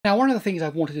Now, one of the things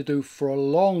I've wanted to do for a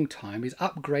long time is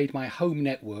upgrade my home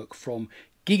network from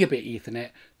Gigabit Ethernet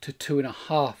to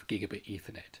 2.5 Gigabit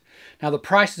Ethernet. Now, the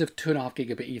prices of 2.5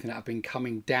 Gigabit Ethernet have been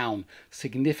coming down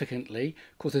significantly.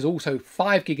 Of course, there's also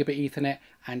 5 Gigabit Ethernet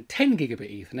and 10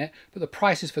 Gigabit Ethernet, but the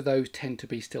prices for those tend to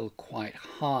be still quite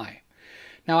high.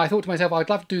 Now, I thought to myself, I'd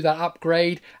love to do that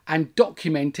upgrade and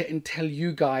document it and tell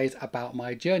you guys about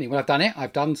my journey. When I've done it,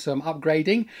 I've done some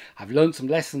upgrading, I've learned some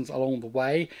lessons along the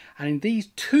way, and in these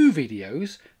two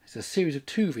videos, it's a series of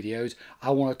two videos, I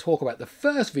want to talk about. The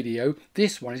first video,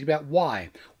 this one, is about why.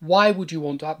 Why would you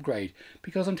want to upgrade?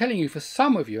 Because I'm telling you, for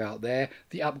some of you out there,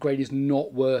 the upgrade is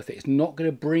not worth it. It's not going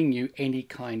to bring you any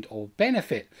kind of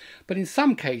benefit. But in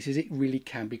some cases, it really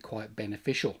can be quite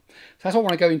beneficial. So that's what I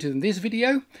want to go into in this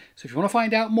video. So if you want to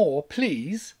find out more,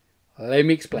 please let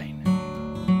me explain.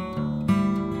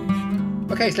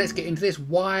 Okay, so let's get into this.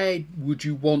 Why would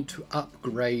you want to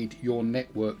upgrade your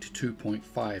network to 2.5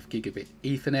 Gigabit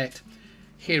Ethernet?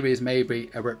 Here is maybe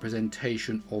a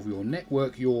representation of your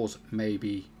network. Yours may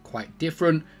be quite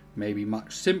different, maybe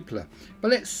much simpler.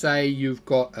 But let's say you've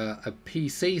got a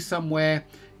PC somewhere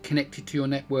connected to your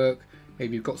network.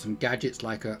 Maybe you've got some gadgets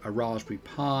like a Raspberry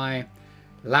Pi,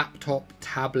 laptop,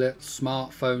 tablet,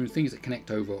 smartphone, things that connect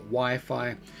over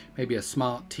Wi-Fi, maybe a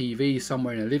smart TV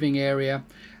somewhere in a living area,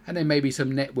 and then maybe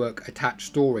some network attached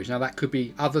storage. Now that could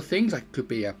be other things, like it could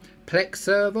be a Plex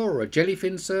server or a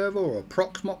Jellyfin server or a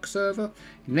Proxmox server,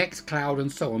 Nextcloud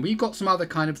and so on. But you've got some other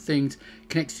kind of things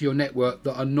connected to your network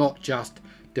that are not just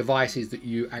devices that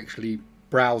you actually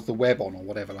browse the web on or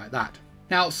whatever like that.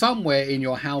 Now somewhere in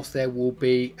your house there will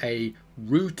be a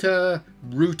router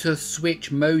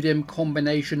switch modem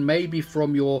combination, maybe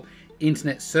from your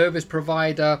internet service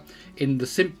provider. In the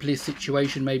simplest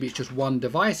situation, maybe it's just one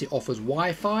device. It offers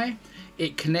Wi-Fi.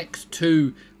 It connects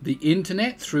to the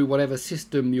internet through whatever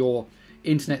system your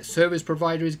internet service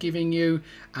provider is giving you,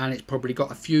 and it's probably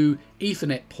got a few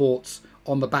Ethernet ports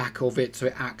on the back of it, so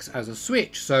it acts as a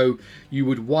switch. So you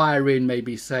would wire in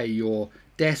maybe say your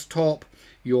desktop,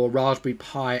 your Raspberry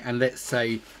Pi, and let's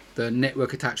say the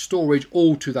network attached storage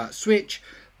all to that switch.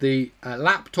 The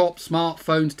laptop,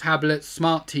 smartphones, tablets,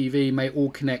 smart TV may all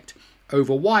connect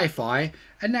over Wi-Fi,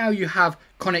 and now you have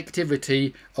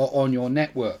connectivity on your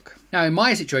network. Now in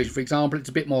my situation, for example, it's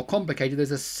a bit more complicated. There's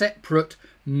a separate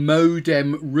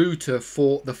modem router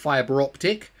for the fiber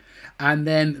optic, and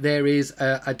then there is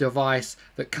a device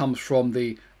that comes from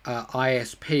the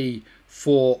ISP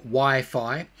for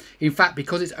Wi-Fi. In fact,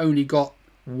 because it's only got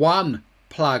one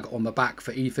plug on the back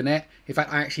for Ethernet, in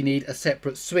fact I actually need a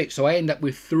separate switch, so I end up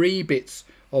with 3 bits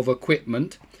of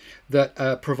equipment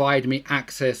that provide me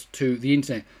access to the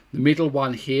internet. The middle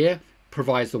one here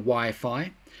provides the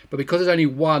Wi-Fi, but because there's only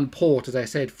one port, as I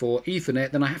said, for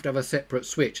Ethernet, then I have to have a separate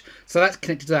switch. So that's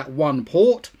connected to that one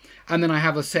port, and then I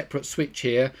have a separate switch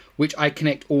here which I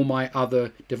connect all my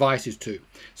other devices to.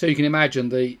 So you can imagine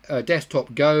the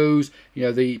desktop goes,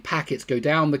 the packets go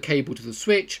down the cable to the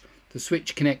switch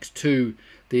connects to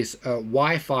this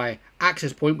Wi-Fi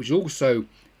access point, which also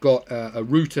got a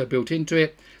router built into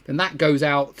it. Then that goes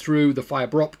out through the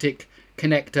fiber optic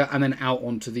connector and then out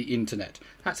onto the internet.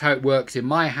 That's how it works in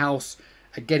my house.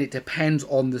 Again, it depends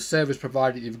on the service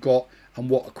provider you've got and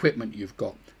what equipment you've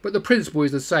got. But the principle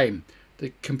is the same.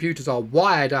 The computers are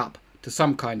wired up to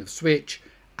some kind of switch,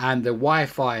 and the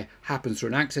Wi-Fi happens through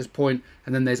an access point,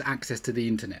 and then there's access to the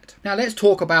internet. Now let's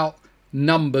talk about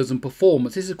numbers and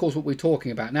performance. This is of course what we're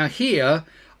talking about. Now here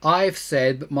I've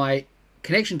said that my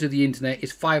connection to the internet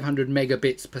is 500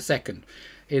 megabits per second.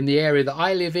 In the area that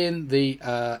I live in, the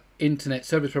internet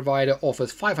service provider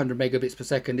offers 500 megabits per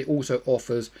second. It also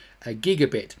offers a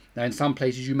gigabit. Now in some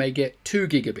places you may get 2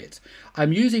 gigabits.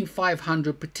 I'm using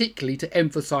 500 particularly to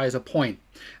emphasize a point,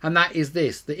 and that is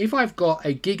this: that if I've got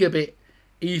a gigabit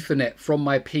Ethernet from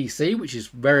my PC, which is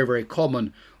very, very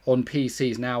common on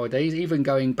PCs nowadays, even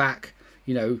going back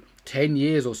 10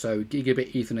 years or so,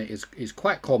 Gigabit Ethernet is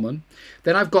quite common.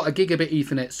 Then I've got a Gigabit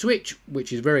Ethernet switch,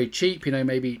 which is very cheap,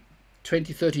 maybe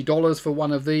 $20–30 for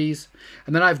one of these.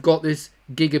 And then I've got this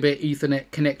Gigabit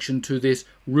Ethernet connection to this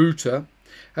router.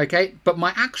 Okay, but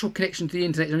my actual connection to the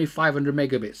internet is only 500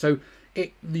 megabits. So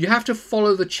you have to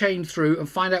follow the chain through and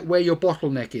find out where your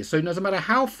bottleneck is. So no matter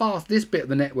how fast this bit of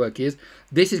the network is,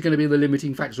 this is going to be the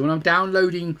limiting factor. So when I'm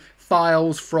downloading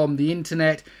files from the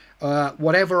internet,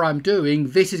 whatever I'm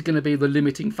doing, this is going to be the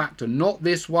limiting factor, not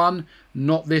this one,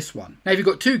 not this one. Now if you've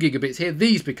got 2 gigabits here,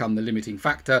 these become the limiting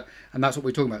factor, and that's what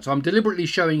we're talking about. So I'm deliberately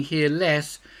showing here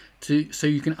less so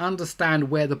you can understand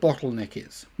where the bottleneck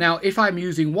is. Now if I'm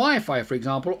using Wi-Fi, for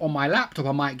example, on my laptop,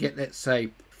 I might get, let's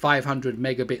say, 500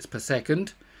 megabits per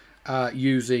second.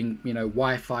 using,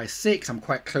 Wi-Fi 6. I'm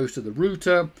quite close to the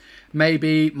router.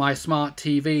 Maybe my smart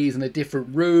TV is in a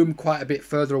different room, quite a bit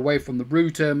further away from the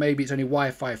router. Maybe it's only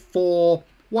Wi-Fi 4,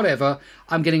 whatever.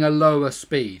 I'm getting a lower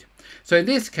speed. So in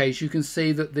this case, you can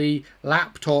see that the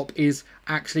laptop is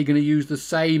actually going to use the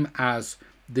same as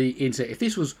the internet. If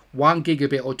this was 1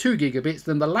 gigabit or 2 gigabits,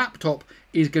 then the laptop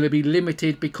is going to be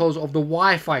limited because of the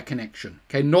Wi-Fi connection,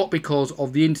 okay, not because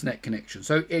of the internet connection.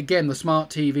 So again, the smart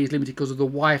TV is limited because of the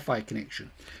Wi-Fi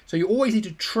connection. So you always need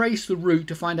to trace the route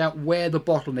to find out where the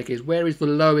bottleneck is, where is the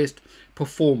lowest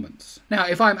performance. Now,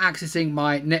 if I'm accessing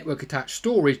my network attached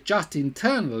storage just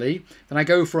internally, then I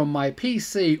go from my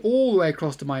PC all the way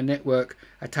across to my network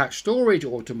attached storage,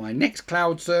 or to my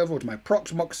Nextcloud server, or to my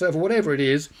Proxmox server, whatever it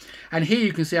is. And here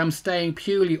you can see I'm staying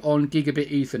purely on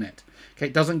Gigabit Ethernet. Okay,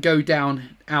 it doesn't go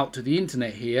down out to the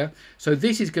internet here. So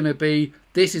this is going to be,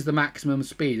 this is the maximum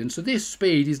speed. And so this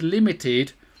speed is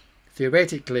limited,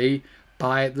 theoretically,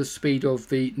 by the speed of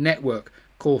the network.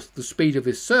 Of course, the speed of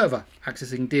this server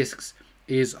accessing disks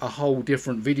is a whole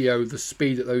different video. The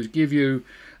speed that those give you,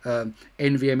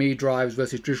 NVMe drives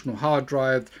versus traditional hard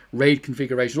drive, RAID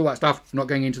configuration, all that stuff. I'm not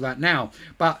going into that now.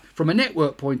 But from a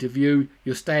network point of view,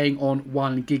 you're staying on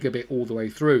 1 gigabit all the way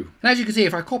through. And as you can see,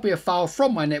 if I copy a file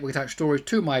from my network attached storage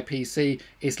to my PC,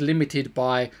 it's limited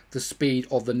by the speed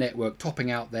of the network,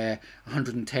 topping out there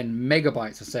 110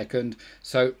 megabytes a second.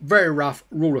 So very rough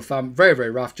rule of thumb, very, very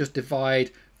rough. Just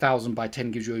divide 1000 by 10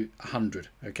 gives you 100,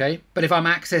 okay? But if I'm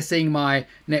accessing my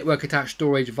network attached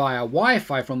storage via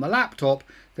Wi-Fi from the laptop,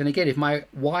 then again, if my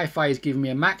Wi-Fi is giving me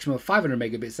a maximum of 500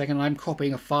 megabits a second, and I'm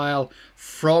copying a file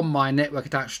from my network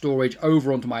attached storage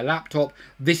over onto my laptop,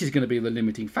 this is going to be the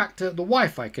limiting factor, the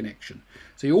Wi-Fi connection.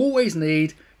 So you always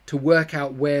need to work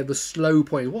out where the slow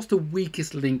point is. What's the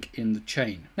weakest link in the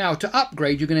chain? Now, to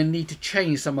upgrade, you're going to need to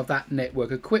change some of that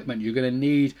network equipment. You're going to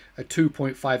need a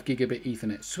 2.5 gigabit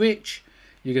Ethernet switch.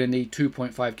 You're going to need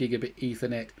 2.5 gigabit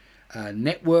Ethernet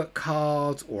network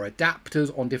cards or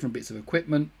adapters on different bits of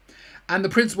equipment. And the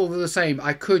principles are the same.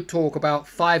 I could talk about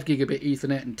 5 gigabit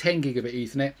Ethernet and 10 gigabit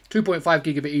Ethernet. 2.5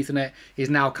 gigabit Ethernet is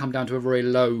now come down to a very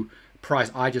low price.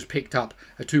 I just picked up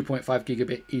a 2.5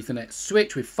 gigabit Ethernet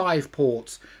switch with 5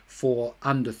 ports for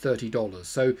under $30.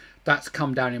 So that's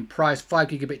come down in price. 5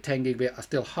 gigabit, 10 gigabit are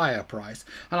still higher price.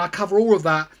 And I'll cover all of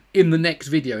that in the next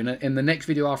video. In the next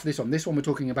video after this one. This one we're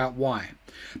talking about why.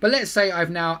 But let's say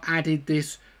I've now added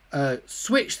this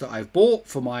switch that I've bought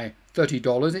for my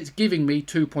 $30. It's giving me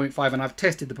 2.5, and I've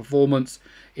tested the performance.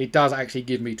 It does actually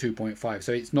give me 2.5.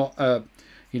 So it's not a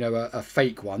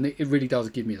fake one. It really does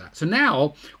give me that. So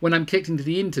now when I'm connecting to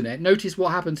the internet, notice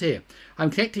what happens here. I'm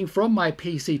connecting from my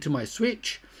PC to my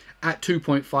switch at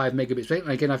 2.5 megabits per second.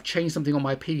 And again, I've changed something on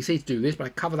my PC to do this, but I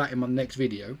cover that in my next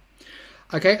video.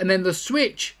 Okay, and then the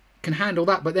switch can handle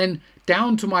that, but then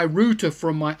down to my router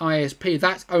from my ISP,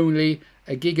 that's only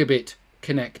a gigabit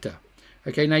connector.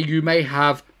 Okay, now you may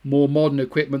have more modern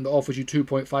equipment that offers you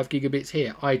 2.5 gigabits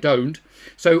here. I don't.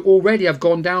 So already I've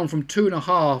gone down from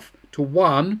 2.5 to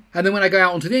 1. And then when I go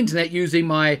out onto the internet using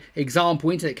my example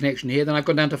internet connection here, then I've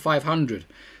gone down to 500.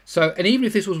 So, and even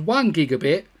if this was 1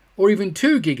 gigabit or even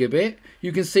 2 gigabit,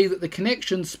 you can see that the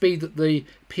connection speed that the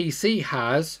PC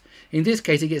has, in this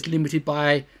case, it gets limited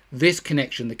by this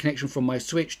connection, the connection from my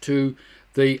switch to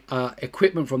the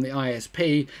equipment from the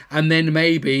ISP, and then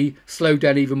maybe slowed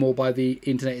down even more by the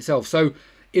internet itself. So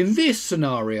in this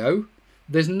scenario,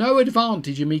 there's no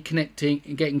advantage in me connecting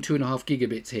and getting 2.5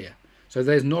 gigabits here. So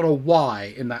there's not a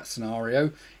Y in that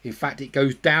scenario. In fact, it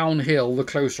goes downhill the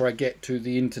closer I get to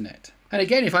the internet. And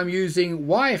again, if I'm using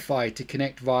Wi-Fi to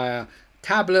connect via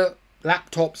tablet,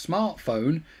 laptop,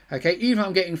 smartphone, okay, even if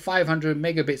I'm getting 500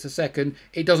 megabits a second,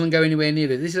 it doesn't go anywhere near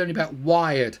this. This is only about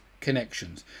wired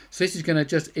connections. So this is going to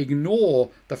just ignore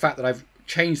the fact that I've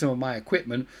changed some of my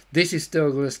equipment. This is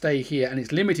still going to stay here, and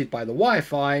it's limited by the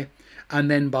Wi-Fi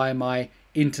and then by my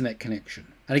internet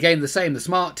connection. And again, the same, the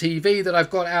smart TV that I've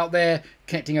got out there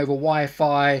connecting over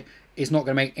Wi-Fi is not going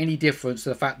to make any difference to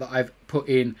the fact that I've put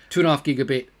in 2.5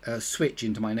 gigabit switch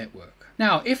into my network.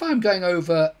 Now, if I'm going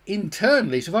over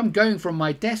internally, so if I'm going from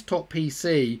my desktop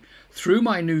PC through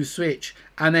my new switch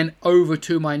and then over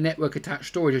to my network attached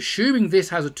storage, assuming this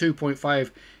has a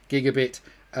 2.5 gigabit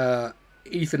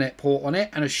Ethernet port on it,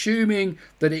 and assuming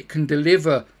that it can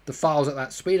deliver the files at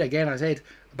that speed, again, I said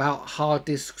about hard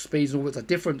disk speeds and all, it's a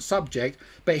different subject,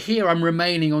 but here I'm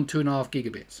remaining on 2.5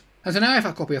 gigabits. And so now if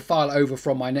I copy a file over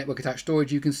from my network attached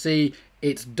storage, you can see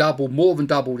it's doubled, more than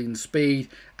doubled in speed,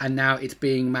 and now it's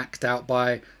being maxed out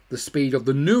by the speed of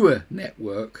the newer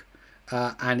network,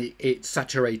 and it's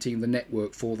saturating the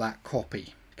network for that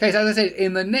copy. Okay, so as I said,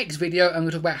 in the next video, I'm going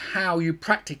to talk about how you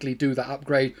practically do that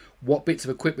upgrade, what bits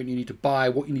of equipment you need to buy,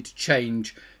 what you need to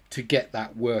change to get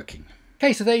that working.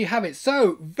 Okay, so there you have it.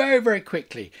 So very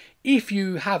quickly, if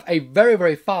you have a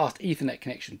very fast Ethernet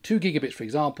connection, 2 gigabits for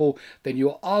example, then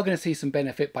you are going to see some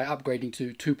benefit by upgrading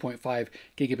to 2.5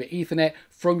 gigabit Ethernet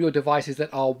from your devices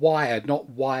that are wired, not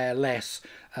wireless,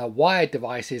 wired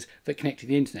devices that connect to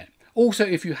the internet. Also,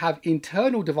 if you have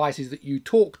internal devices that you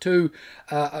talk to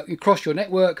across your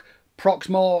network,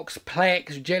 Proxmox,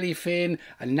 Plex, Jellyfin,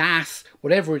 a NAS,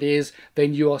 whatever it is,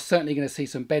 then you are certainly going to see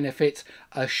some benefits,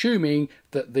 assuming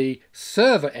that the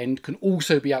server end can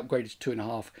also be upgraded to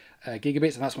 2.5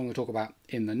 gigabits, and that's what I'm going to talk about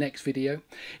in the next video.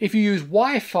 If you use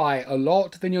Wi-Fi a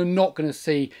lot, then you're not going to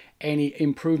see any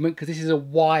improvement because this is a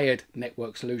wired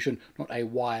network solution, not a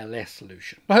wireless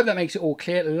solution. I hope that makes it all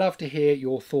clear. I'd love to hear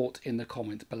your thoughts in the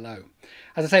comments below.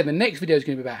 As I say, the next video is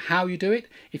going to be about how you do it.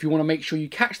 If you want to make sure you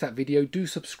catch that video, do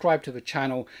subscribe to the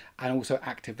channel and also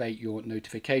activate your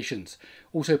notifications.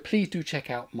 Also, please do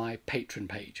check out my Patreon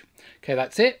page. Okay,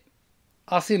 that's it.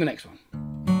 I'll see you in the next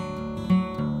one.